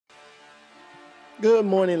Good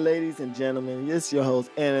morning, ladies and gentlemen. It's your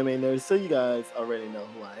host, Anime Nerd. So you guys already know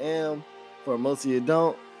who I am. For most of you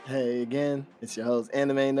don't, hey again, it's your host,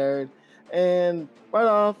 Anime Nerd. And right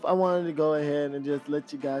off, I wanted to go ahead and just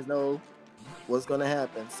let you guys know what's going to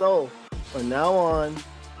happen. So from now on,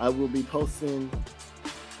 I will be posting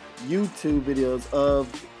YouTube videos of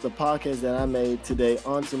the podcast that I made today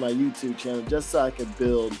onto my YouTube channel just so I could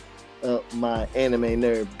build up my Anime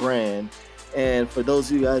Nerd brand. And for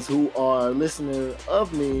those of you guys who are listeners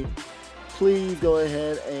of me, please go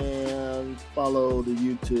ahead and follow the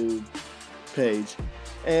YouTube page.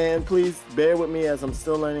 And please bear with me as I'm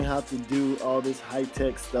still learning how to do all this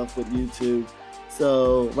high-tech stuff with YouTube.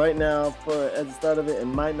 So right now, at the start of it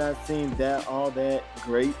might not seem all that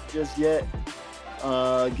great just yet.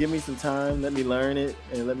 Give me some time, let me learn it,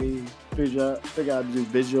 and let me figure out how to do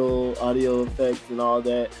visual, audio effects, and all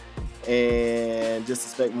that, and just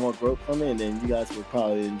expect more growth from it, and then you guys will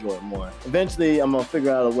probably enjoy it more. Eventually, I'm going to figure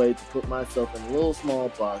out a way to put myself in a little small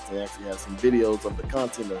box and actually have some videos of the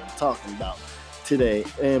content that I'm talking about today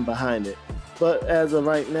and behind it. But as of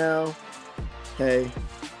right now, hey,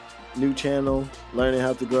 new channel, learning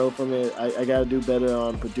how to grow from it. I got to do better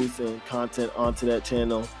on producing content onto that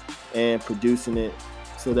channel and producing it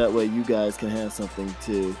so that way you guys can have something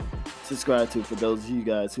to subscribe to for those of you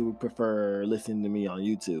guys who prefer listening to me on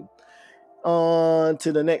YouTube. On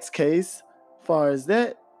to the next case. As far as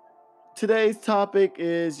that, today's topic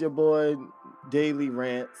is your boy daily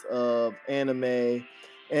rants of anime.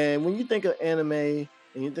 And when you think of anime and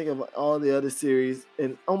you think of all the other series,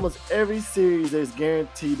 in almost every series there's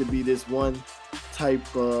guaranteed to be this one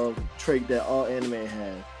type of trait that all anime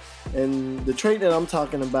have. And the trait that I'm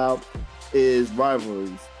talking about is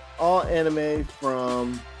rivalries. All anime,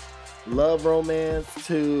 from love romance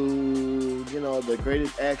to, the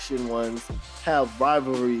greatest action ones, have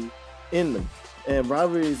rivalry in them. And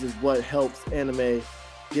rivalries is what helps anime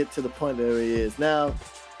get to the point that it is. Now,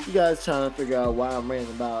 you guys trying to figure out why I'm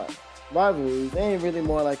ranting about rivalries. It ain't really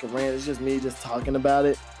more like a rant. It's just me just talking about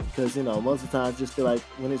it. Because, most of the time I just feel like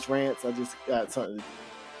when it's rants, I just got something to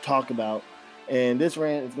talk about. And this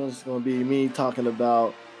rant is just going to be me talking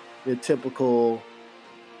about the typical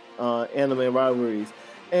anime rivalries.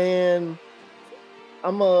 And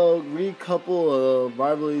I'm going to read a couple of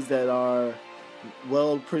rivalries that are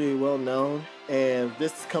pretty well known. And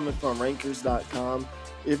this is coming from Rankers.com.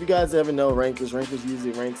 If you guys ever know Rankers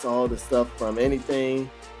usually ranks all the stuff from anything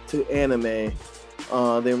to anime.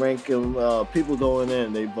 They rank them, people go in there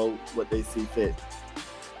and they vote what they see fit.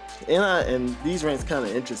 And these ranks kind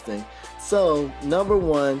of interesting. So, number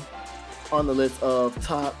one on the list of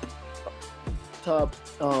top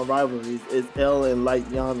rivalries is L and Light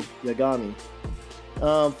Yagami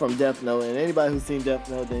from Death Note. And anybody who's seen Death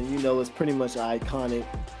Note, then you know it's pretty much an iconic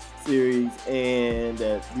series, and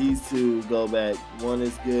that these two go back. One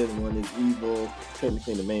is good and one is evil.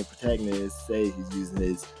 Technically, the main protagonist say he's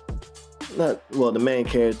using the main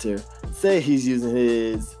character say he's using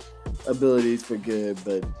his abilities for good,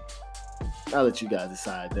 but I'll let you guys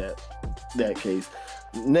decide that case.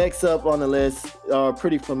 Next up on the list are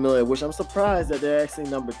pretty familiar, which I'm surprised that they're actually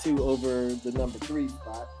number 2 over the number 3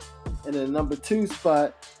 spot. And in the number 2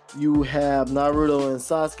 spot, you have Naruto and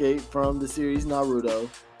Sasuke from the series Naruto.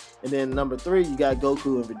 And then number 3, you got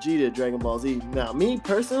Goku and Vegeta, Dragon Ball Z. Now, me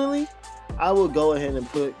personally, I would go ahead and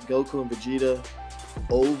put Goku and Vegeta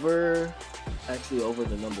over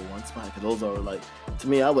the number 1 spot, because those are to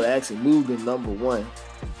me, I would actually move the number 1,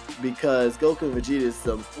 because Goku and Vegeta is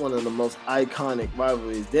one of the most iconic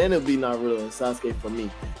rivalries. Then it'll be Naruto and Sasuke for me.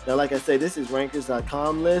 Now, like I say, this is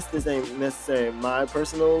Rankers.com list. This ain't necessarily my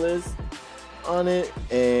personal list on it,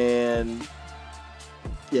 and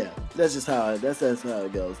yeah, that's just how it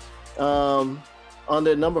goes. On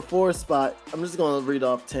the number 4 spot, I'm just going to read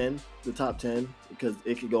off the top 10, because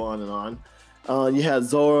it could go on and on. You have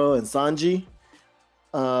Zoro and Sanji,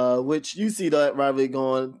 which you see that rivalry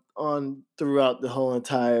going on throughout the whole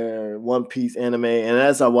entire One Piece anime. And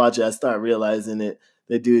as I watch it, I start realizing it.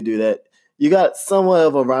 They do that. You got somewhat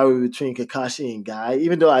of a rivalry between Kakashi and Guy,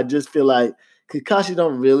 even though I just feel like Kakashi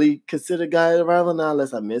don't really consider Guy a rival now,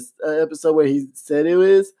 unless I missed an episode where he said it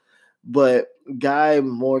was. But Guy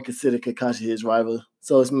more considered Kakashi his rival.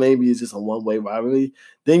 So it's just a one-way rivalry.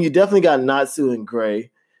 Then you definitely got Natsu and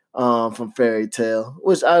Gray from Fairy Tail,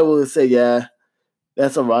 which I would say, yeah,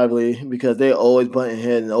 that's a rivalry, because they're always butting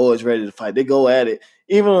heads and always ready to fight. They go at it.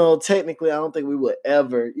 Even though technically I don't think we would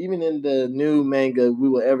ever, even in the new manga, we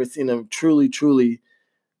will ever see them truly, truly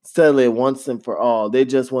settle it once and for all. They're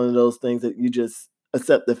just one of those things that you just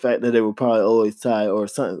accept the fact that they were probably always tied, or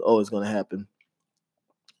something's always going to happen.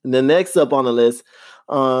 And the next up on the list,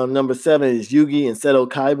 number 7 is Yugi and Seto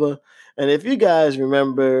Kaiba. And if you guys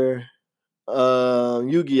remember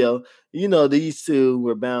Yu-Gi-Oh, these two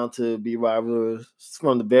were bound to be rivals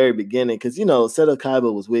from the very beginning because Seto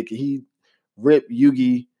Kaiba was wicked. He ripped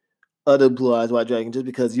Yugi other Blue Eyes White Dragon just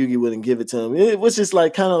because Yugi wouldn't give it to him. It was just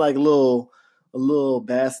like kind of like a little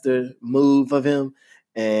bastard move of him.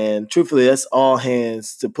 And truthfully, that's all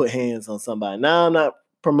hands to put hands on somebody. Now I'm not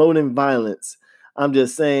promoting violence. I'm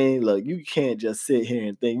just saying, look, you can't just sit here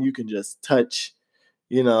and think you can just touch,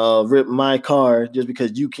 rip my car just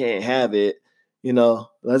because you can't have it.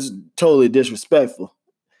 That's totally disrespectful.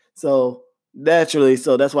 So naturally,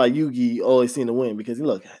 so that's why Yugi always seemed to win because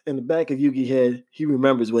look in the back of Yugi head, he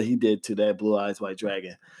remembers what he did to that Blue Eyes White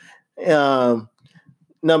Dragon. Um,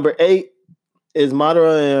 Number 8 is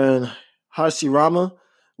Madara and Hashirama,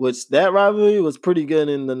 which that rivalry was pretty good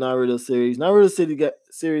in the Naruto series.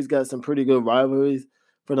 Series got some pretty good rivalries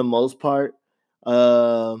for the most part.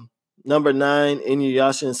 Number 9,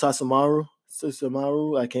 Inuyasha and Sasamaru.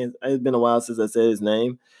 Sasamaru, I can't. It's been a while since I said his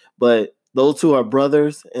name, but those two are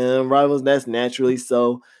brothers and rivals. That's naturally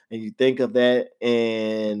so, and you think of that,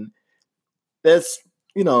 and that's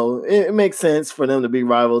it makes sense for them to be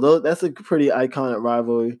rivals. That's a pretty iconic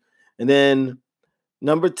rivalry. And then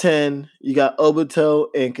number 10, you got Obito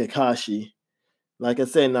and Kakashi. Like I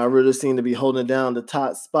said, Naruto seemed to be holding down the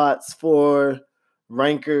top spots for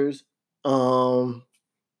rankers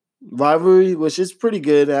rivalry, which is pretty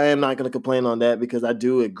good. I am not going to complain on that because I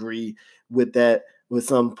do agree with that with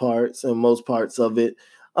some parts and most parts of it.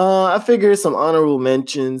 I figure some honorable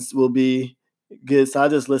mentions will be good. So I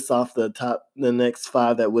just list off the next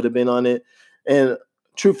 5 that would have been on it. And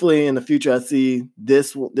truthfully, in the future, I see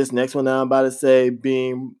this next one that I'm about to say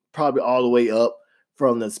being probably all the way up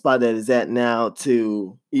from the spot that it's at now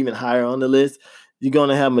to even higher on the list. You're going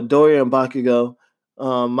to have Midoriya and Bakugo,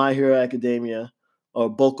 My Hero Academia, or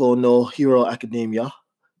Boku no Hero Academia.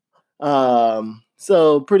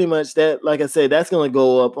 So pretty much that, like I said, that's going to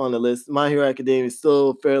go up on the list. My Hero Academia is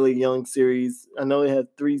still a fairly young series. I know it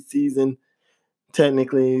had 3 seasons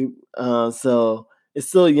technically, so it's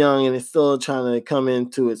still young and it's still trying to come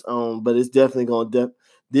into its own. But it's definitely going to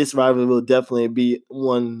this rivalry will definitely be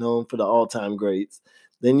one known for the all-time greats.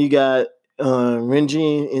 Then you got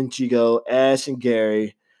Renji and Ichigo, Ash and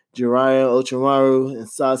Gary, Jiraiya, Orochimaru, and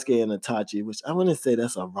Sasuke and Itachi, which I wouldn't say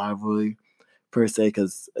that's a rivalry per se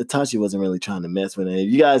because Itachi wasn't really trying to mess with it.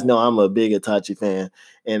 You guys know I'm a big Itachi fan,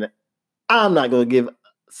 and I'm not going to give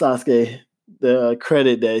Sasuke the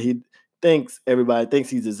credit that he thinks everybody thinks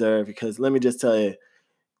he deserves because let me just tell you,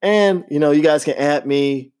 and you guys can at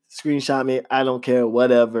me, screenshot me, I don't care,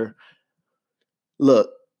 whatever.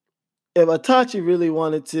 Look, if Itachi really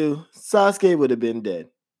wanted to, Sasuke would have been dead.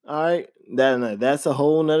 All right, that's a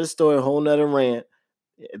whole nother story, a whole nother rant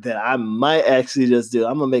that I might actually just do.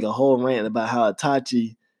 I'm gonna make a whole rant about how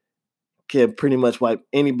Itachi can pretty much wipe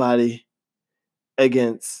anybody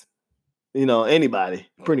against anybody.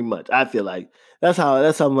 Pretty much, I feel like that's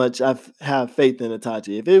how much I have faith in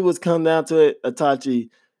Itachi. If it was come down to it, Itachi,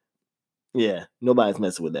 yeah, nobody's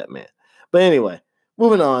messing with that man. But anyway,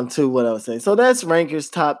 moving on to what I was saying. So that's Ranker's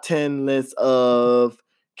top 10 list of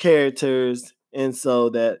characters, and so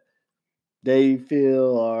that they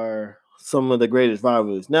feel are some of the greatest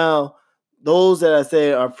rivalries. Now, those that I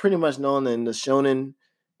say are pretty much known in the shonen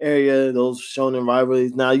area, those shonen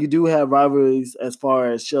rivalries. Now, you do have rivalries as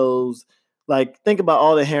far as shows, like think about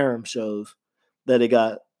all the harem shows that they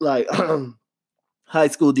got, like High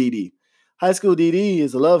School DD. High School DD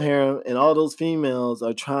is a love harem, and all those females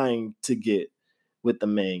are trying to get with the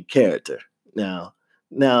main character. Now,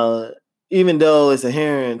 even though it's a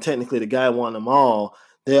harem, technically the guy won them all.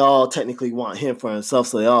 They all technically want him for himself,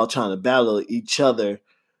 so they're all trying to battle each other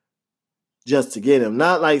just to get him.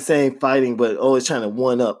 Not like saying fighting, but always trying to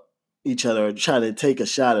one up each other or try to take a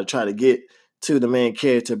shot or try to get to the main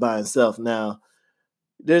character by himself. Now,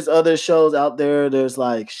 there's other shows out there. There's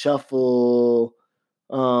like Shuffle.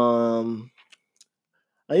 I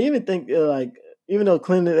even think like even though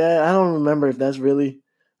Clinton, I don't remember if that's a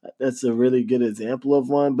really good example of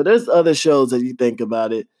one. But there's other shows that you think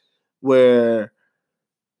about it where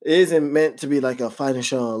it isn't meant to be like a fighting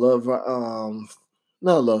show,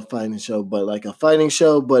 not a love fighting show, but like a fighting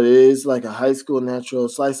show, but it is like a high school natural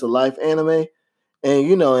slice of life anime.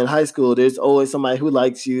 And in high school, there's always somebody who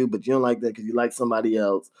likes you, but you don't like that because you like somebody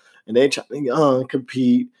else, and they try to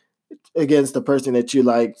compete against the person that you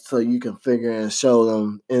like, so you can figure and show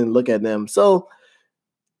them and look at them. So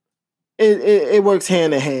it works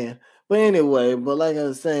hand in hand. But anyway, like I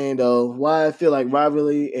was saying though, why I feel like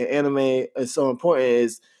rivalry in anime is so important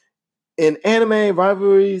is in anime,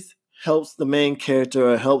 rivalries helps the main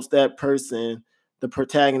character or helps that person, the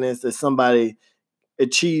protagonist, or somebody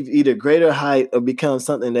achieve either greater height or become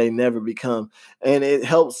something they never become. And it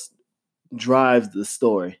helps drive the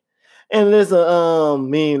story. And there's a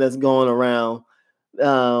meme that's going around,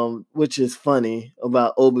 which is funny,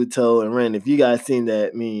 about Obito and Ren. If you guys seen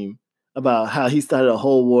that meme about how he started a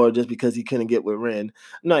whole war just because he couldn't get with Ren,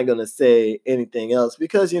 I'm not gonna say anything else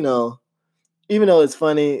because even though it's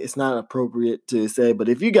funny, it's not appropriate to say. But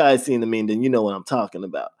if you guys seen the meme, then you know what I'm talking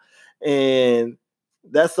about. And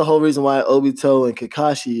that's the whole reason why Obito and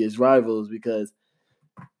Kakashi is rivals, because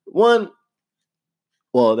one,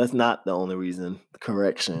 well, that's not the only reason.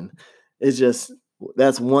 Correction. It's just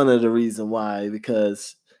that's one of the reasons why,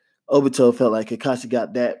 because Obito felt like Kakashi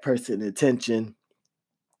got that person attention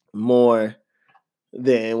more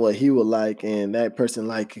than what he would like, and that person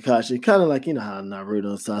like Kakashi, kind of like how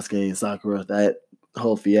Naruto, Sasuke, and Sakura, that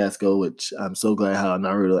whole fiasco, which I'm so glad how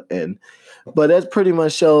Naruto ended. But that pretty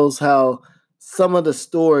much shows how some of the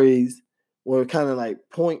stories were kind of like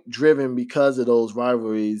point driven because of those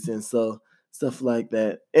rivalries and so stuff like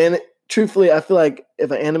that. And truthfully, I feel like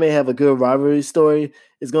if an anime have a good rivalry story,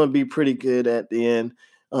 it's going to be pretty good at the end.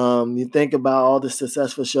 You think about all the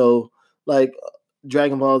successful show like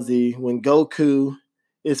Dragon Ball Z, when Goku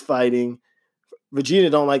is fighting,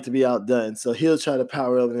 Vegeta don't like to be outdone, so he'll try to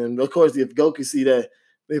power up. And of course, if Goku see that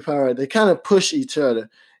they power up, they kind of push each other.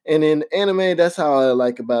 And in anime, that's how I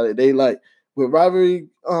like about it. They like with rivalry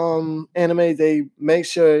anime, they make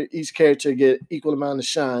sure each character get equal amount of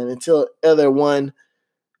shine until either one,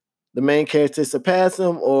 the main character surpass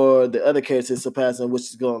them, or the other character surpass them, which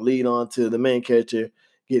is going to lead on to the main character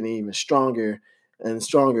getting even stronger and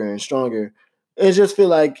stronger and stronger. It just feel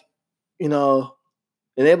like,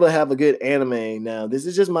 and able to have a good anime now, this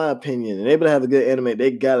is just my opinion, and able to have a good anime,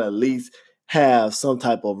 they gotta at least have some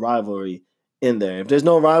type of rivalry in there. If there's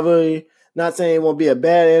no rivalry, not saying it won't be a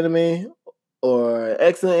bad anime or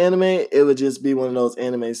excellent anime, it would just be one of those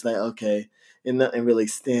animes like, okay, and nothing really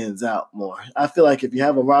stands out more. I feel like if you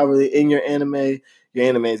have a rivalry in your anime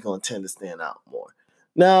is going to tend to stand out more.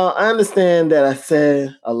 Now, I understand that I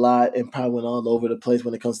said a lot and probably went all over the place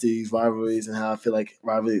when it comes to these rivalries and how I feel like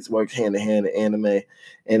rivalries work hand in hand in anime.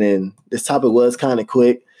 And then this topic was kind of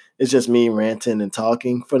quick. It's just me ranting and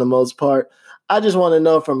talking for the most part. I just want to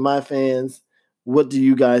know from my fans, what do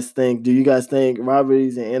you guys think? Do you guys think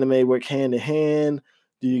rivalries and anime work hand in hand?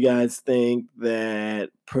 Do you guys think that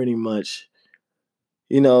pretty much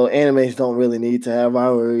animes don't really need to have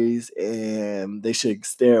rivalries and they should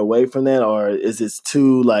steer away from that? Or is it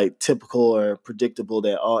too like typical or predictable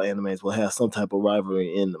that all animes will have some type of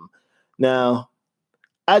rivalry in them? Now,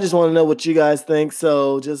 I just want to know what you guys think.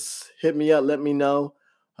 So just hit me up, let me know.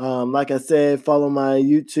 Like I said, follow my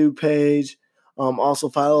YouTube page. Also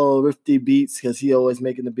follow Rifty Beats because he always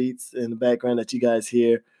making the beats in the background that you guys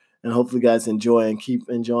hear. And hopefully you guys enjoy and keep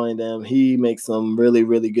enjoying them. He makes some really,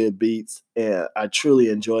 really good beats, and I truly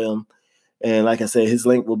enjoy them. And like I said, his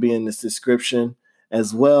link will be in this description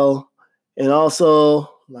as well. And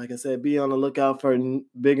also, like I said, be on the lookout for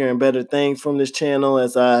bigger and better things from this channel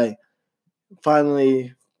as I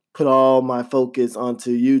finally put all my focus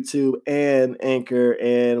onto YouTube and Anchor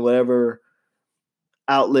and whatever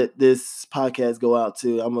outlet this podcast go out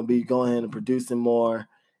to. I'm going to be going ahead and producing more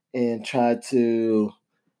and try to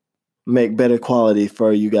make better quality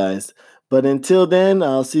for you guys. But until then,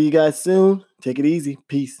 I'll see you guys soon. Take it easy.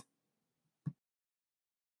 Peace.